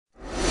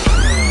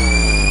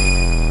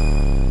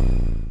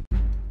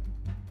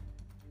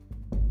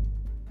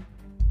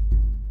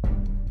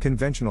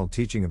Conventional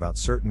teaching about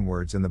certain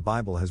words in the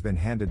Bible has been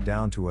handed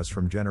down to us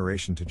from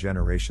generation to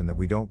generation that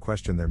we don't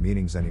question their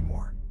meanings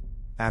anymore.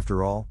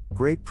 After all,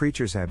 great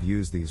preachers have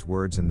used these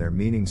words and their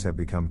meanings have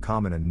become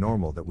common and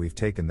normal that we've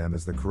taken them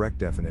as the correct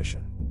definition.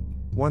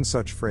 One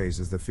such phrase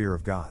is the fear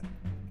of God.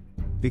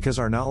 Because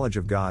our knowledge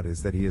of God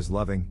is that He is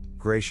loving,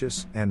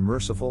 gracious, and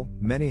merciful,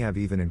 many have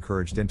even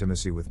encouraged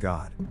intimacy with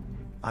God.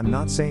 I'm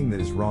not saying that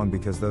is wrong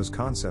because those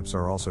concepts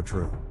are also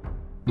true.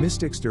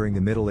 Mystics during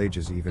the Middle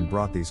Ages even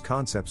brought these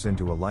concepts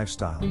into a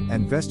lifestyle,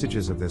 and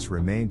vestiges of this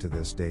remain to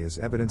this day as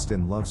evidenced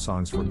in love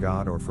songs for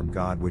God or from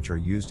God which are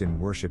used in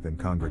worship in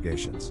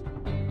congregations.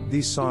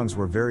 These songs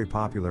were very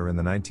popular in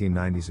the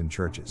 1990s in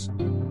churches.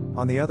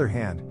 On the other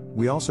hand,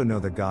 we also know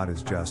that God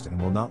is just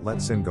and will not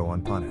let sin go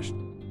unpunished.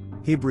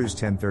 Hebrews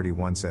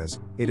 10:31 says,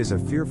 "It is a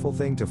fearful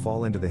thing to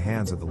fall into the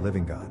hands of the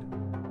living God."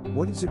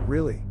 What is it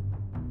really?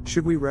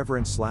 Should we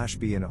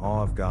reverence/be in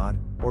awe of God,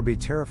 or be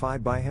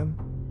terrified by Him?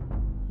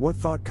 What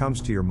thought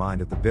comes to your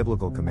mind at the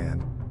biblical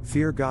command,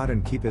 "Fear God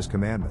and keep His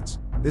commandments"?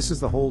 This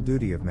is the whole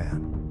duty of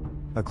man.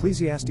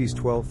 Ecclesiastes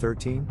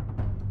 12:13?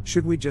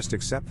 Should we just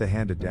accept the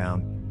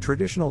handed-down,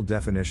 traditional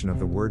definition of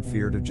the word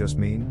fear to just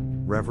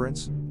mean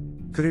reverence?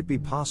 Could it be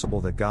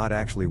possible that God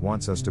actually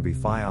wants us to be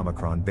Phi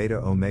Omicron Beta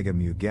Omega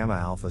Mu Gamma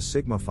Alpha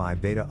Sigma Phi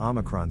Beta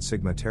Omicron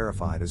Sigma?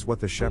 Terrified is what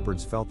the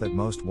shepherds felt that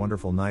most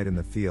wonderful night in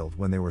the field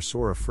when they were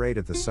sore afraid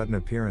at the sudden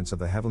appearance of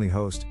the heavenly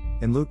host,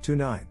 in Luke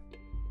 2:9.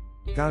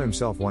 God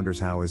Himself wonders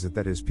how is it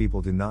that His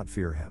people do not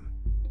fear Him.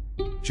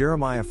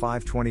 Jeremiah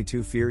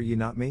 5:22 Fear ye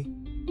not me?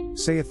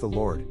 Saith the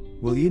Lord,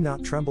 will ye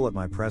not tremble at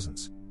my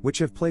presence, which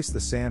have placed the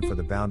sand for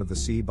the bound of the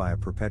sea by a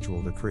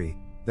perpetual decree,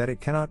 that it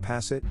cannot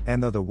pass it,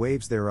 and though the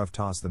waves thereof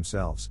toss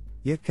themselves,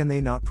 yet can they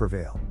not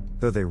prevail,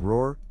 though they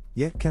roar,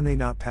 yet can they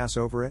not pass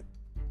over it?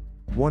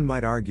 One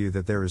might argue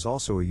that there is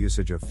also a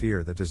usage of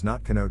fear that does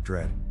not connote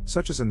dread,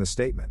 such as in the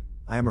statement,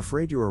 "I am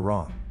afraid you are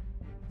wrong."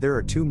 There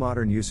are two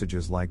modern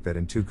usages like that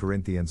in 2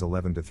 Corinthians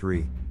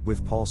 11:3,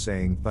 with Paul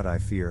saying, "But I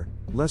fear,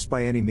 lest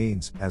by any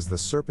means, as the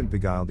serpent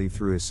beguiled Eve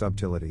through his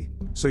subtlety,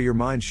 so your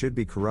mind should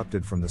be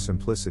corrupted from the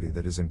simplicity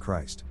that is in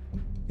Christ."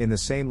 In the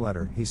same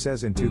letter, he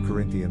says in 2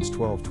 Corinthians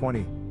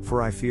 12:20,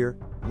 "For I fear,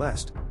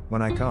 lest,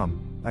 when I come,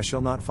 I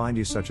shall not find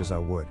you such as I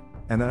would,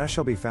 and that I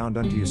shall be found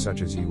unto you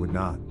such as ye would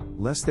not,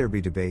 lest there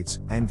be debates,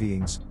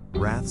 envyings,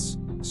 wraths,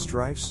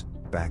 strifes,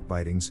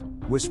 backbitings,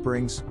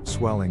 whisperings,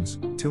 swellings,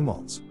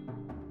 tumults."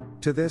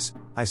 To this,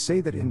 I say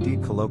that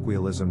indeed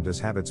colloquialism does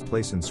have its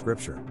place in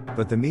Scripture,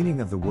 but the meaning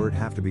of the word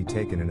have to be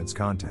taken in its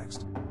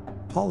context.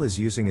 Paul is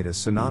using it as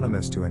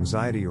synonymous to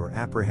anxiety or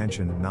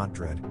apprehension and not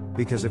dread,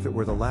 because if it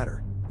were the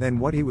latter, then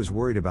what he was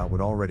worried about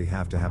would already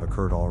have to have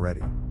occurred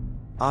already.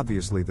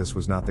 Obviously this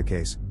was not the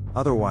case,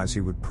 otherwise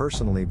he would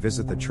personally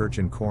visit the church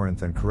in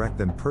Corinth and correct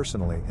them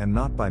personally and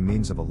not by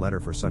means of a letter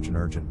for such an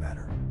urgent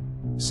matter.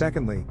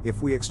 Secondly,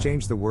 if we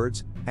exchange the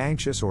words,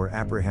 anxious or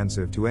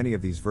apprehensive to any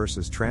of these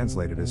verses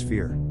translated as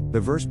fear, the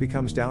verse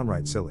becomes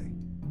downright silly.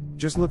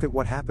 Just look at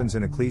what happens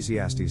in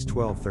Ecclesiastes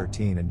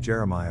 12:13 and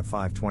Jeremiah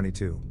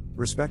 5:22,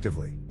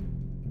 respectively.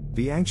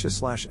 Be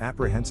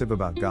anxious/apprehensive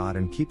about God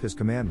and keep His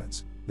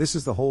commandments. This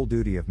is the whole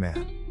duty of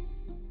man.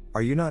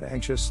 Are you not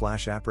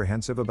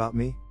anxious/apprehensive about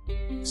me?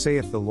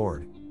 Saith the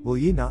Lord, will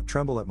ye not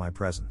tremble at my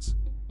presence?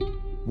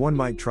 One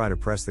might try to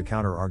press the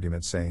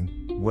counter-argument saying,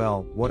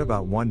 well, what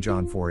about 1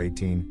 John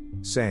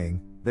 4:18,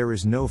 saying, there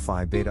is no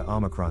Phi Beta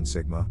Omicron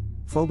Sigma,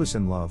 Phobos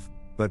in love,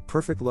 but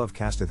perfect love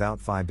casteth out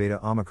Phi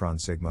Beta Omicron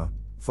Sigma,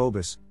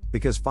 Phobos,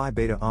 because Phi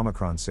Beta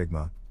Omicron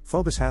Sigma,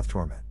 Phobos hath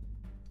torment.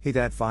 He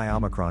that Phi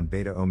Omicron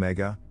Beta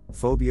Omega,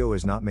 Phobio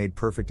is not made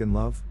perfect in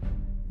love?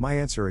 My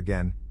answer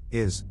again,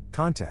 is,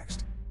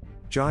 context.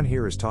 John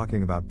here is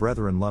talking about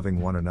brethren loving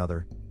one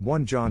another,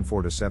 1 John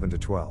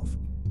 4:7-12.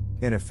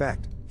 In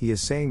effect, he is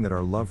saying that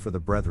our love for the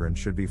brethren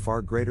should be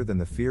far greater than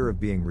the fear of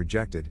being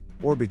rejected,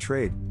 or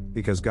betrayed,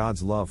 because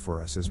God's love for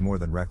us is more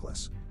than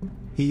reckless.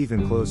 He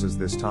even closes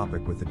this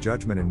topic with the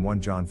judgment in 1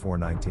 John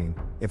 4:19,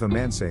 if a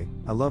man say,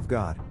 I love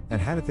God,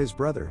 and hateth his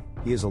brother,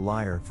 he is a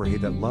liar, for he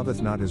that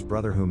loveth not his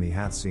brother whom he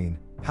hath seen,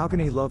 how can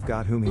he love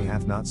God whom he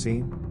hath not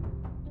seen?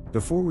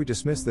 Before we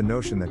dismiss the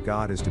notion that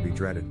God is to be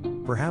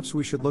dreaded, perhaps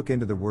we should look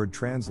into the word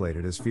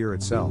translated as fear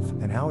itself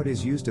and how it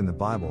is used in the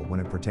Bible when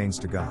it pertains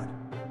to God.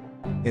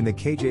 In the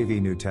KJV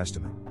New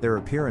Testament, their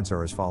appearance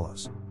are as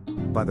follows.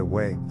 By the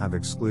way, I've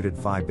excluded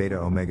Phi Beta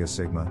Omega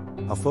Sigma,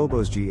 a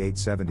Phobos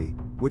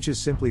G870, which is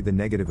simply the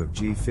negative of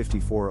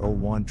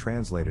G5401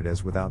 translated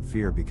as without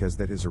fear because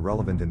that is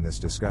irrelevant in this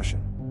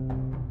discussion.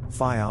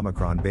 Phi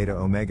Omicron Beta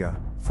Omega,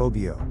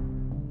 Phobio.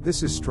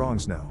 This is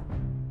Strong's No.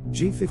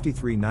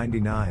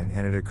 G5399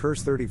 and it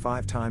occurs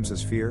 35 times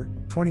as fear,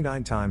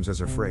 29 times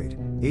as afraid,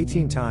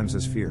 18 times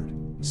as feared,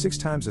 6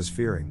 times as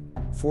fearing,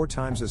 4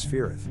 times as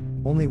feareth,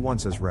 only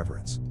once as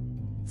reverence.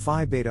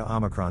 Phi Beta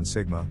Omicron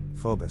Sigma,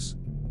 Phobos.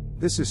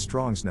 This is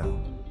Strong's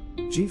No.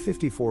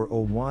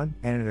 G5401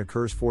 and it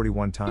occurs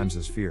 41 times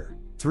as fear,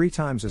 3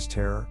 times as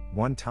terror,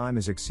 1 time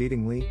as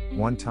exceedingly,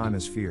 1 time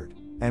as feared,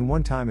 and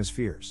 1 time as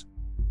fears.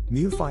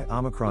 Mu Phi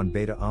Omicron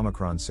Beta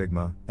Omicron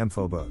Sigma, M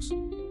Phobos.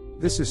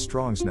 This is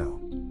Strong's No.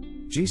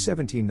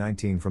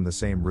 G1719 from the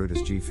same root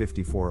as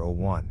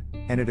G5401,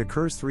 and it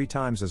occurs 3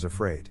 times as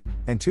afraid,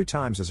 and 2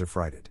 times as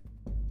affrighted.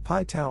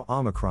 Pi tau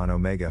omicron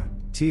omega,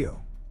 TO.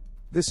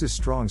 This is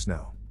Strong's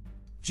No.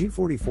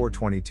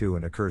 G4422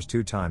 and occurs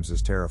 2 times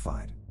as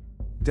terrified.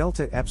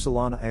 Delta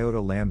epsilon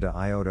iota lambda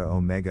iota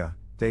omega,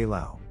 De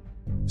Lao.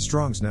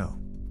 Strong's No.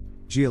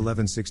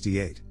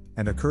 G1168,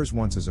 and occurs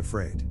once as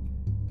afraid.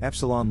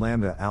 Epsilon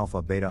lambda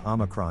alpha beta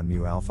omicron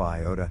mu alpha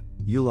iota,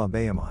 Eula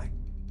BMI.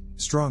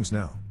 Strong's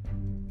No.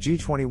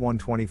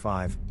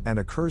 G2125, and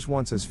occurs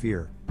once as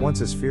fear,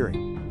 once as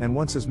fearing, and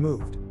once as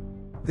moved.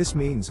 This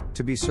means,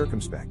 to be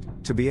circumspect,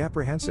 to be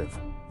apprehensive,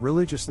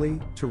 religiously,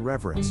 to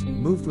reverence,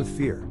 moved with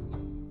fear.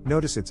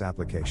 Notice its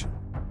application.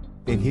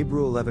 In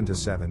Hebrew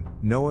 11-7,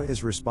 Noah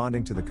is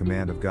responding to the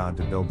command of God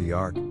to build the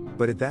ark,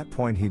 but at that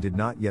point he did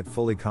not yet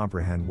fully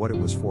comprehend what it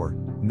was for.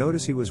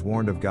 Notice he was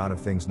warned of God of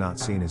things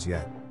not seen as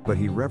yet, but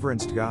he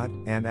reverenced God,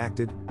 and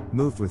acted,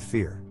 moved with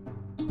fear.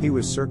 He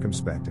was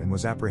circumspect and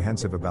was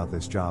apprehensive about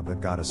this job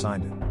that God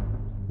assigned him.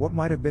 What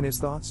might have been his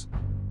thoughts?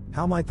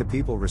 How might the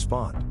people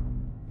respond?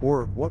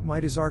 Or, what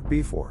might his ark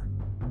be for?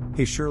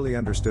 He surely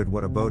understood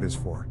what a boat is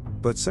for,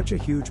 but such a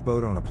huge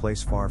boat on a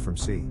place far from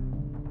sea.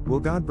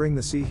 Will God bring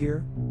the sea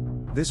here?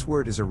 This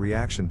word is a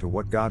reaction to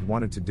what God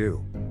wanted to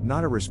do,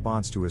 not a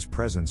response to his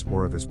presence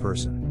or of his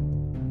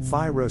person.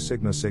 Phi rho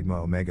sigma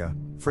sigma omega,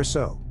 for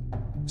so.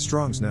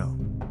 Strong's No.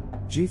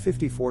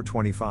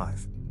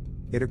 G5425.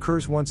 It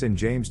occurs once in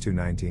James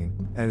 2:19,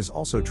 and is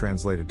also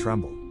translated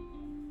tremble.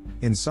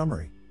 In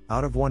summary,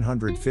 out of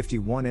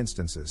 151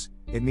 instances,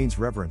 it means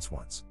reverence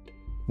once.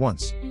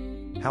 Once.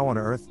 How on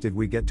earth did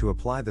we get to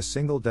apply the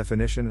single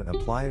definition and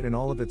apply it in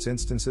all of its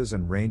instances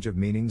and range of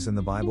meanings in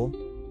the Bible?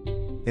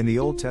 In the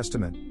Old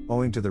Testament,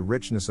 owing to the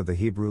richness of the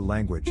Hebrew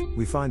language,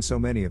 we find so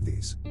many of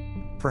these.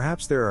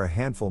 Perhaps there are a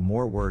handful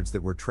more words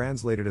that were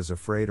translated as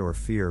afraid or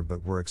fear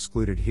but were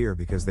excluded here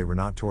because they were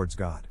not towards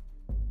God.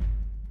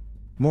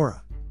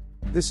 Mora.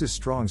 This is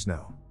Strong's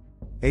No.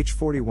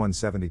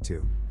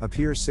 H4172,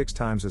 appears 6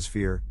 times as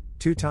fear,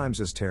 2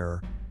 times as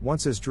terror,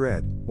 once as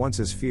dread,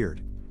 once as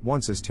feared,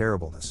 once as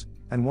terribleness,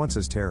 and once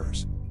as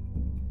terrors.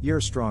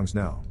 Year Strong's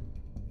No.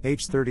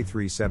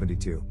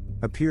 H3372,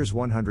 appears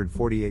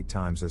 148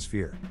 times as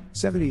fear,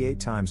 78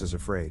 times as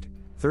afraid,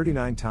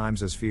 39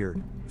 times as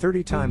feared,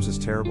 30 times as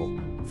terrible,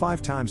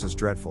 5 times as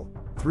dreadful,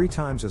 3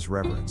 times as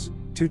reverence,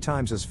 2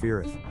 times as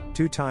feareth,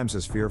 2 times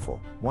as fearful,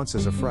 once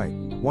as affright,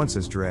 once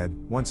as dread,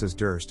 once as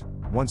durst,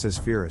 once as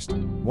fearest,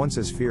 once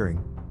as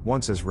fearing,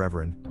 once as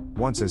reverend,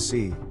 once as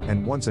see,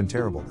 and once in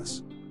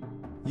terribleness.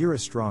 Year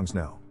is Strong's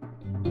No.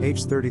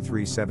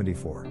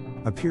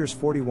 H3374, appears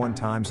 41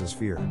 times as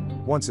fear,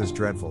 once as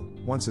dreadful,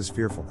 once as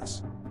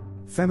fearfulness.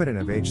 Feminine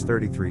of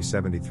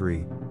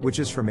H3373, which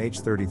is from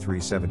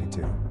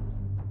H3372.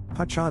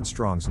 Pachad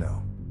Strong's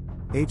No.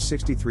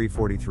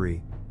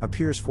 H6343,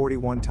 appears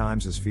 41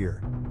 times as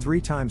fear,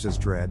 3 times as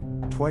dread,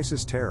 twice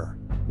as terror,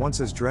 once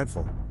as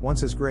dreadful,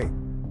 once as great.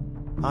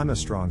 Ima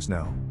Strong's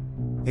No.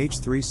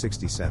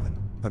 H367,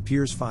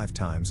 appears 5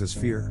 times as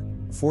fear,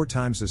 4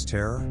 times as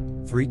terror,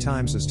 3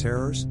 times as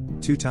terrors,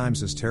 2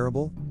 times as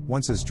terrible,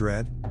 once as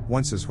dread,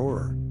 once as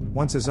horror,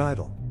 once as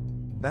idol.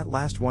 That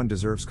last one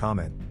deserves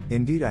comment.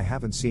 Indeed, I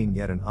haven't seen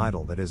yet an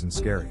idol that isn't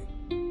scary.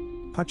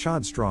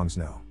 Pachad Strong's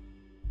No.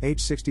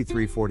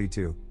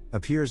 H6342,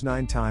 appears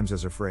 9 times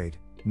as afraid,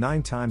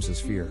 9 times as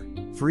fear,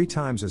 3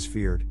 times as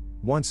feared,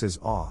 once as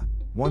awe,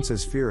 once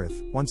as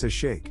feareth, once as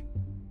shake.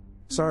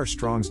 Sar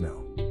Strong's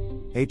No.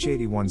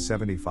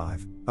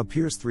 H8175,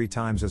 appears 3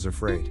 times as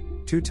afraid,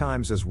 2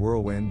 times as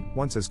whirlwind,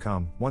 once as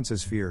come, once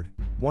as feared,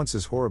 once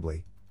as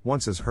horribly,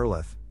 once as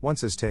hurleth,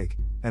 once as take,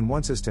 and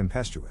once as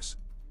tempestuous.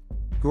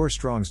 Gore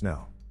Strong's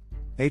No.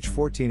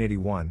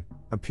 H1481,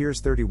 appears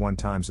 31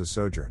 times as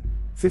sojourn,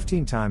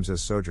 15 times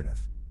as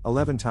sojourneth,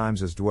 11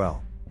 times as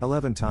dwell,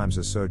 11 times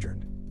as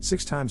sojourned,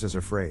 6 times as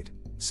afraid,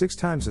 6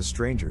 times as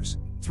strangers,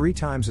 3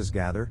 times as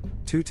gather,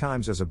 2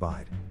 times as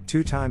abide,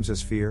 2 times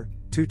as fear,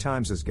 2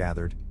 times as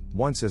gathered,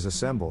 once as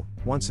assemble,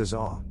 once as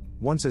awe,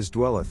 once as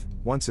dwelleth,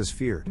 once as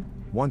feared,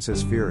 once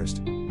as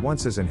fearest,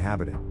 once as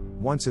inhabited,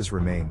 once as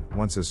remain,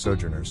 once as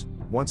sojourners,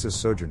 once as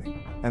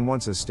sojourning, and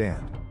once as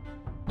stand.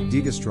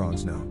 Diga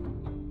Strong's No.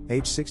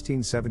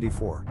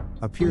 H1674,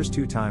 appears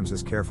 2 times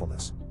as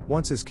carefulness,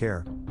 once as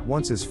care,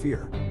 once as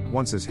fear,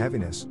 once as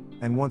heaviness,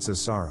 and once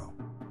as sorrow.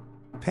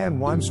 Pan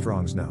Wime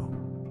Strong's No.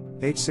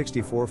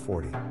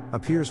 H6440,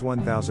 appears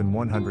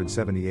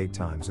 1178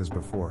 times as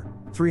before,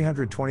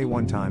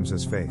 321 times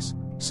as face,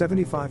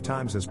 75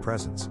 times as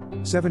presence,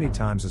 70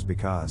 times as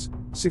because,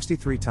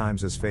 63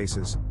 times as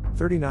faces,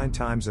 39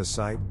 times as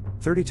sight,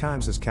 30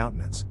 times as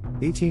countenance,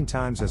 18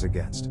 times as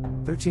against,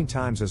 13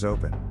 times as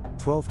open,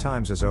 12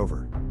 times as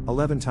over,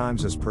 11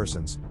 times as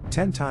persons,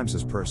 10 times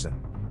as person,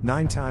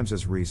 9 times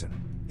as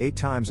reason, 8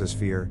 times as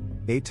fear,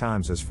 8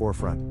 times as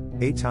forefront,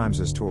 8 times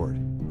as toward,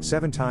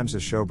 7 times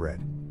as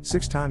showbread,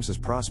 6 times as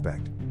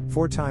prospect,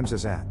 4 times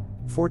as at,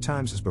 4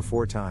 times as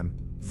before time,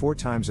 4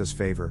 times as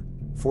favor,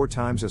 4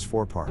 times as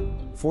forepart,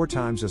 4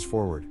 times as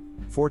forward,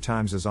 4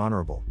 times as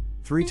honorable,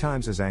 3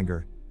 times as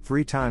anger,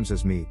 3 times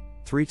as meat,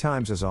 3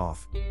 times as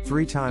off,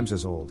 3 times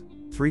as old,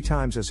 3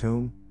 times as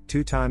whom,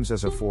 2 times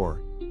as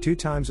afore, 2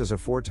 times as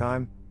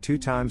aforetime, 2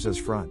 times as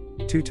front,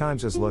 2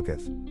 times as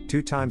looketh,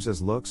 2 times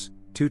as looks,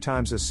 2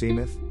 times as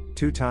seemeth,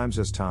 2 times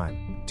as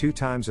time, 2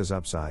 times as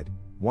upside,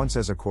 once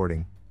as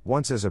according,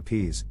 once as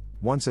appease,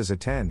 once as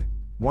attend,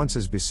 once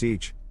as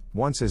beseech,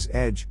 once as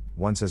edge,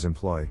 once as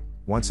employ,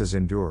 once as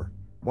endure,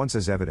 once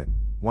as evident,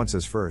 once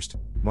as first,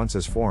 once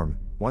as form,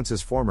 once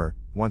as former,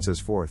 once as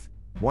forth,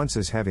 once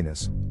as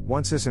heaviness,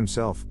 once as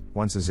himself,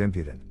 once as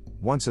impudent,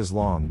 once as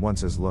long,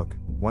 once as look,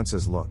 once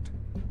as looked,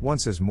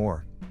 once as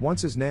more,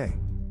 once as nay,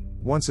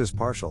 once as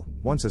partial,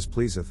 once as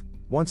pleaseth,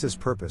 once as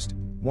purposed,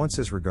 once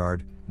as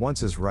regard,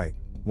 once as right,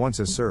 once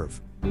as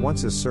serve,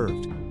 once as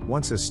served,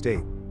 once as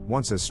state,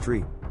 once as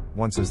street,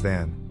 once as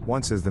than,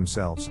 once as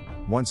themselves,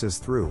 once as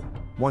through,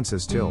 once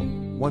as till,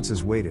 once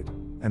as waited,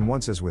 and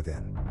once as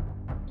within.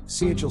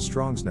 C.H.L.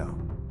 Strong's No.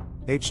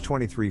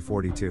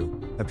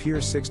 H2342,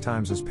 appears 6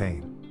 times as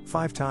pain,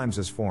 5 times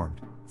as formed,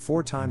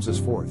 4 times as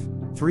forth,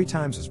 3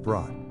 times as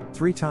brought,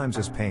 3 times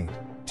as pained,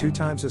 2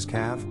 times as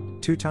calve,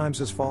 2 times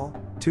as fall,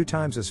 2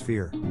 times as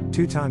fear,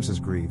 2 times as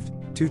grieved,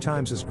 2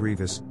 times as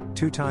grievous,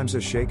 2 times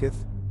as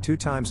shaketh, 2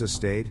 times as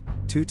stayed,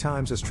 2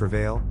 times as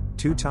travail,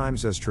 2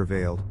 times as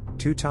travailed,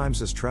 2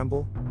 times as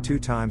tremble, 2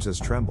 times as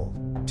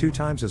trembled, 2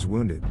 times as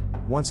wounded,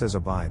 once as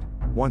abide,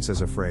 once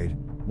as afraid,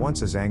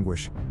 once as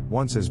anguish,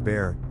 once as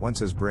bear,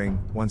 once as bring,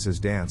 once as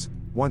dance,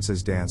 once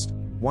as danced,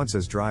 once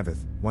as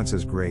driveth, once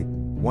as great,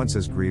 once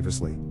as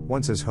grievously,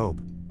 once as hope,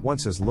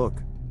 once as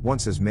look,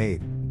 once as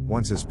made,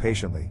 once as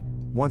patiently,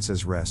 once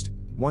as rest,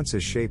 once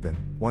as shapen,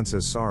 once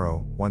as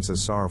sorrow, once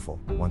as sorrowful,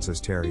 once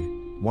as tarried,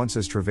 once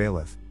as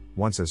travaileth,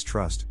 once as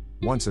trust,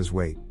 once as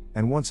wait,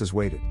 and once as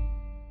waited.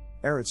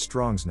 Eretz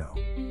Strong's No.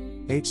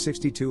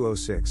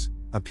 H6206,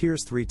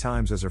 appears 3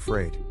 times as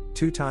afraid,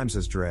 2 times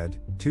as dread,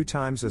 2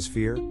 times as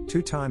fear,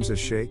 2 times as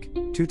shake,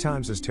 2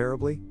 times as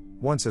terribly,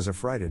 once as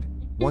affrighted,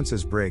 once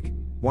as break,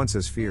 once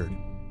as feared,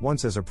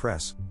 once as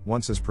oppress,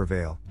 once as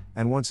prevail,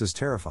 and once as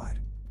terrified.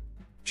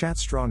 Chat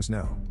Strong's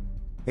No.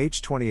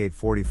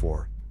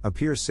 H2844,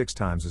 appears 6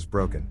 times as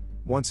broken,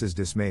 once as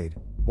dismayed,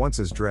 once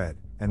as dread,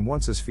 and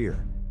once as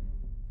fear.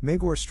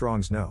 Magor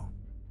Strong's No.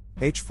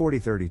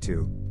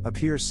 H4032,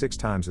 appears 6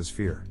 times as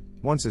fear,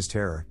 once as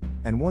terror,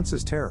 and once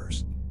as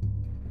terrors.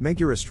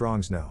 Megura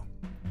Strong's No.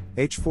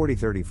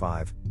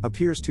 H4035,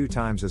 appears 2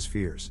 times as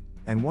fears,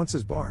 and once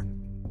as barn.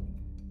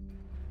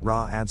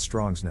 Ra Ad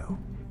Strong's No.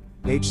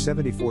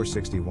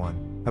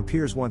 H7461,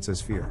 appears once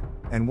as fear,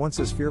 and once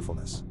as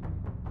fearfulness.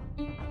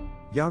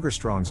 Yager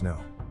Strong's No.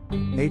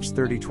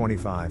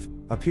 H3025,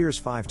 appears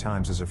 5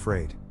 times as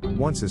afraid,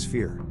 once as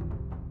fear.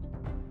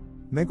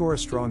 Megora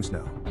Strong's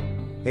No.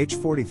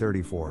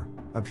 H4034,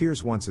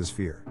 appears once as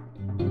fear.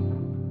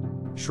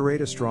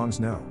 Sharada Strong's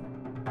No.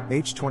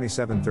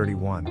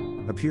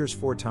 H2731, appears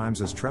 4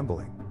 times as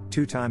trembling,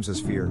 2 times as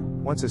fear,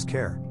 once as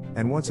care,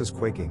 and once as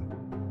quaking.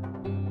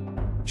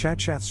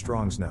 Chat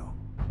Strong's No.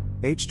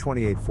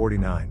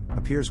 H2849,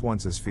 appears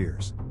once as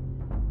fears.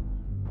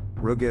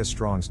 Rugia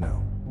Strong's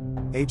No.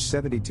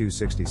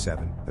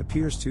 H7267,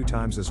 appears 2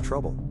 times as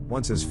trouble,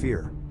 once as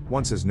fear,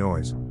 once as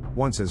noise,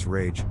 once as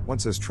rage,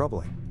 once as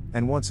troubling,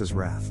 and once as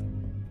wrath.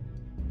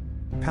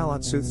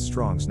 Palatsuth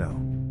Strong's No.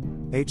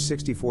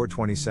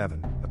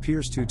 H6427,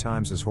 appears 2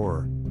 times as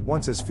horror,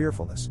 once as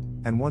fearfulness,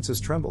 and once as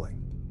trembling.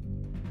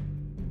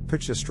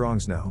 Pitcha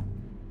Strong's No.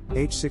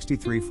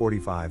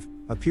 H6345,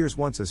 appears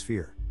once as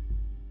fear.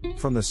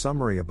 From the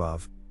summary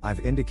above, I've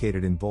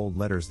indicated in bold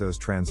letters those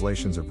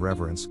translations of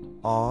reverence,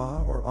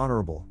 awe, or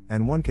honorable,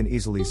 and one can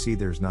easily see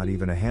there's not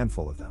even a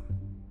handful of them.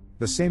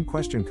 The same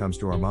question comes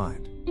to our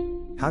mind.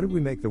 How did we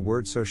make the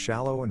word so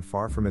shallow and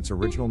far from its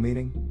original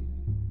meaning?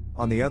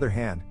 On the other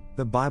hand,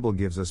 the Bible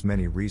gives us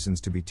many reasons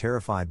to be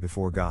terrified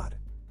before God.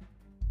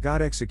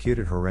 God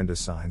executed horrendous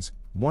signs,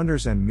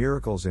 wonders and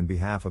miracles in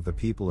behalf of the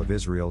people of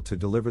Israel to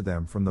deliver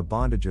them from the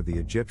bondage of the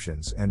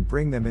Egyptians and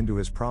bring them into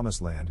his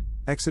promised land,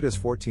 Exodus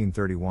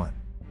 14:31.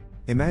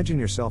 Imagine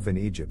yourself in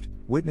Egypt,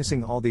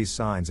 witnessing all these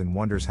signs and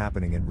wonders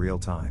happening in real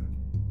time.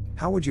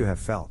 How would you have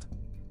felt?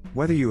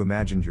 Whether you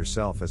imagined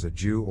yourself as a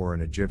Jew or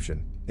an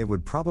Egyptian, it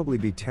would probably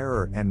be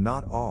terror and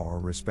not awe or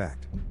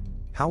respect.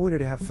 How would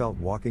it have felt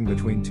walking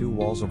between 2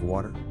 walls of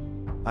water?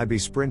 I'd be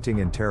sprinting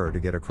in terror to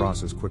get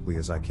across as quickly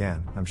as I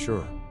can, I'm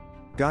sure.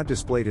 God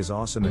displayed his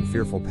awesome and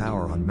fearful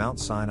power on Mount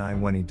Sinai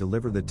when he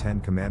delivered the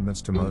 10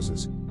 Commandments to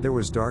Moses. There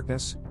was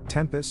darkness,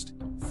 tempest,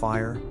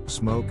 fire,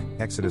 smoke,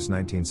 Exodus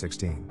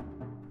 19:16.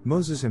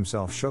 Moses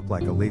himself shook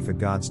like a leaf at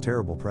God's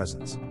terrible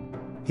presence.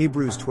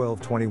 Hebrews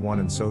 12:21.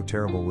 And so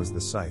terrible was the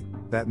sight,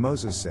 that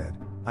Moses said,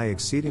 I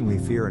exceedingly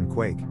fear and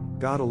quake.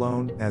 God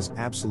alone, as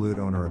absolute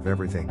owner of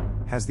everything,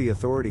 has the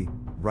authority,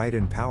 right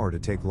and power to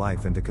take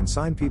life and to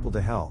consign people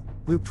to hell,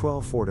 Luke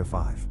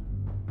 12:4-5.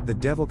 The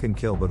devil can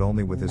kill but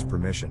only with his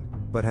permission,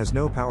 but has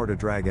no power to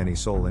drag any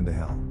soul into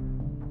hell.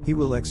 He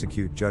will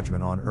execute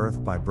judgment on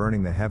earth by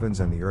burning the heavens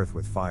and the earth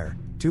with fire,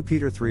 2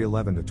 Peter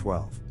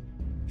 3:11-12.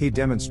 He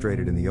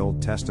demonstrated in the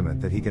Old Testament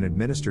that he can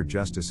administer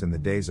justice in the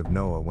days of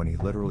Noah when he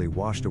literally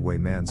washed away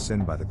man's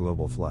sin by the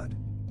global flood.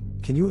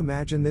 Can you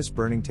imagine this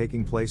burning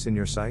taking place in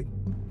your sight?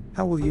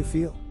 How will you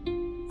feel?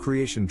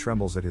 Creation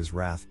trembles at his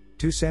wrath,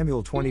 2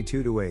 Samuel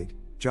 22-8,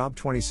 Job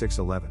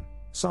 26:11,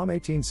 Psalm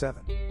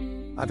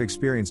 18:7. I've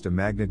experienced a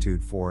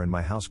magnitude 4 and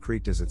my house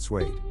creaked as it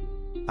swayed.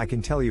 I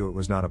can tell you it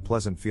was not a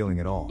pleasant feeling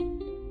at all.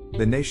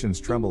 The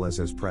nations tremble as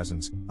his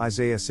presence,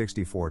 Isaiah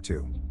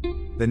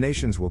 64:2. The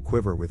nations will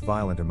quiver with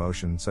violent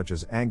emotion such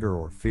as anger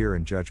or fear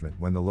and judgment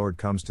when the Lord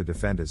comes to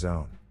defend his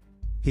own.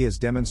 He has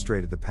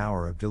demonstrated the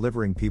power of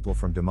delivering people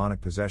from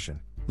demonic possession,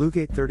 Luke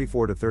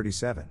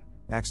 8:34-37,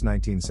 Acts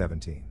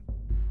 19:17.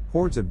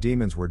 Hordes of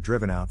demons were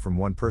driven out from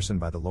one person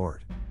by the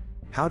Lord.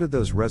 How did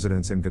those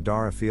residents in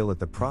Gadara feel at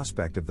the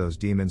prospect of those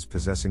demons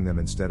possessing them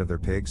instead of their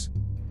pigs?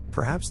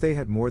 Perhaps they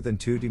had more than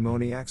 2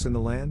 demoniacs in the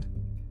land?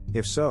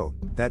 If so,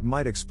 that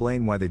might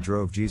explain why they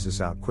drove Jesus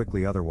out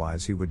quickly,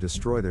 otherwise he would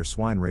destroy their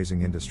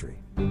swine-raising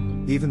industry.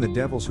 Even the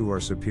devils who are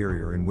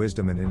superior in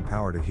wisdom and in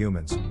power to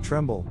humans,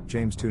 tremble,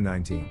 James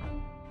 2:19.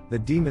 The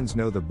demons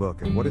know the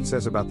book and what it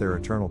says about their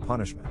eternal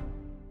punishment.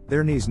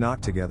 Their knees knock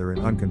together in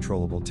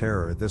uncontrollable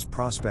terror at this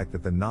prospect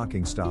that the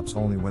knocking stops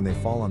only when they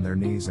fall on their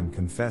knees and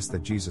confess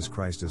that Jesus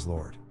Christ is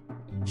Lord.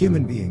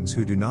 Human beings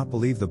who do not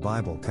believe the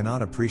Bible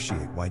cannot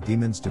appreciate why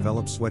demons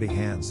develop sweaty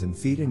hands and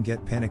feet and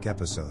get panic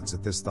episodes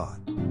at this thought.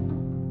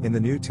 In the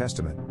New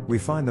Testament, we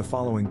find the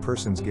following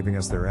persons giving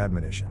us their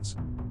admonitions.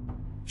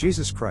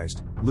 Jesus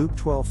Christ, Luke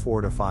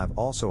 12:4-5.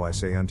 Also I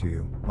say unto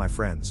you, my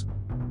friends,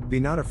 be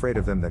not afraid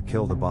of them that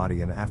kill the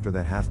body and after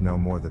that hath no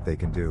more that they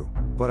can do,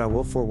 but I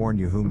will forewarn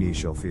you whom ye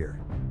shall fear.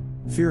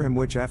 Fear him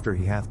which after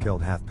he hath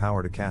killed hath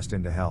power to cast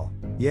into hell.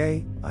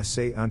 Yea, I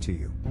say unto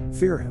you,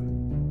 fear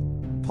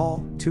him.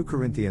 Paul, 2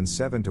 Corinthians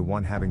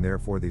 7:1. Having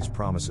therefore these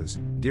promises,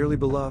 dearly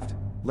beloved,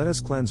 let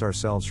us cleanse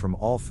ourselves from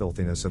all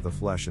filthiness of the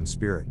flesh and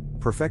spirit,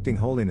 perfecting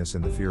holiness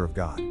in the fear of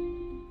God.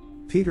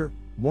 Peter,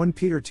 1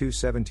 Peter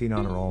 2:17.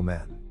 Honor all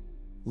men.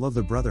 Love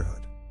the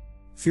brotherhood.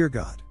 Fear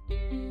God.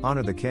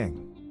 Honor the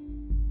king.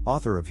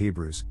 Author of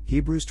Hebrews,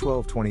 Hebrews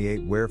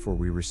 12:28. Wherefore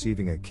we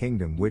receiving a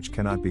kingdom which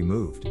cannot be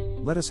moved,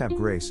 let us have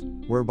grace,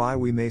 whereby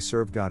we may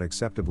serve God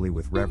acceptably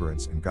with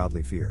reverence and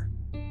godly fear.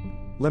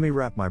 Let me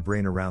wrap my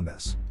brain around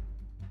this.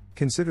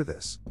 Consider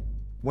this.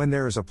 When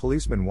there is a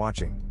policeman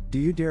watching, do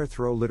you dare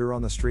throw litter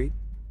on the street?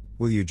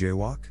 Will you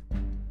jaywalk?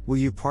 Will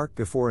you park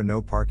before a no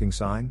parking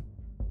sign?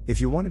 If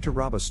you wanted to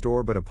rob a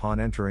store but upon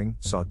entering,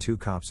 saw 2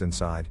 cops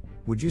inside,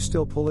 would you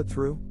still pull it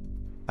through?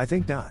 I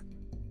think not.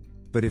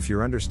 But if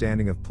your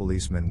understanding of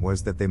policemen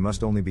was that they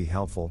must only be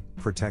helpful,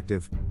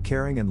 protective,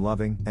 caring and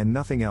loving, and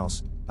nothing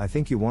else, I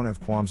think you won't have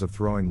qualms of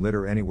throwing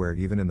litter anywhere,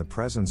 even in the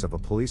presence of a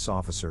police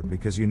officer,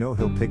 because you know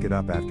he'll pick it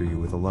up after you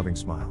with a loving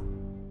smile.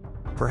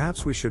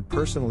 Perhaps we should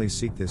personally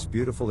seek this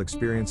beautiful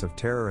experience of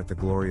terror at the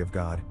glory of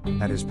God,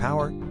 at his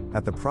power,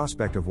 at the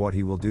prospect of what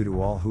he will do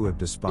to all who have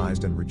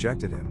despised and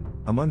rejected him,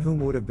 among whom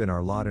would have been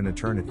our lot in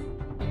eternity.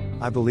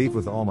 I believe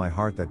with all my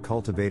heart that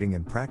cultivating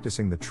and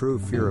practicing the true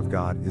fear of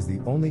God is the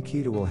only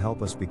key to will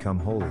help us become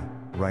holy,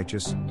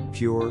 righteous,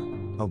 pure,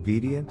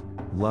 obedient,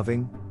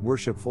 loving,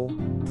 worshipful,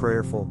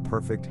 prayerful,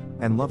 perfect,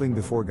 and loving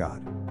before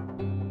God.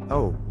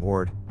 Oh,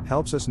 Lord,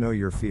 helps us know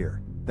your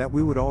fear, that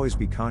we would always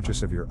be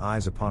conscious of your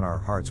eyes upon our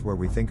hearts where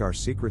we think our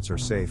secrets are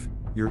safe,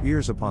 your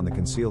ears upon the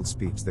concealed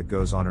speech that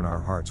goes on in our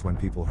hearts when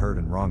people hurt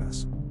and wrong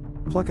us.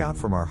 Pluck out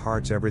from our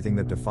hearts everything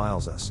that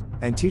defiles us,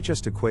 and teach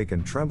us to quake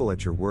and tremble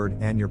at your word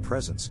and your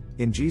presence,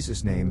 in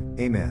Jesus' name,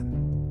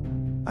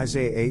 amen.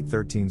 Isaiah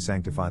 8:13.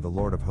 Sanctify the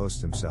Lord of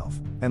hosts himself,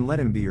 and let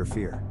him be your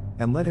fear,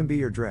 and let him be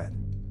your dread.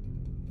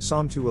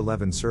 Psalm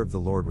 2:11. Serve the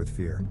Lord with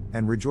fear,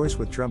 and rejoice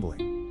with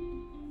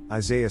trembling.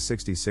 Isaiah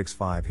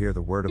 66:5. Hear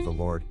the word of the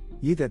Lord,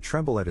 ye that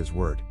tremble at his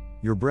word,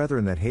 your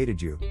brethren that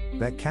hated you,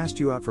 that cast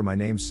you out for my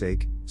name's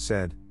sake,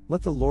 said,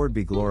 let the Lord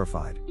be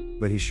glorified,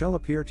 but he shall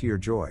appear to your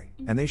joy,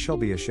 and they shall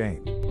be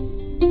ashamed.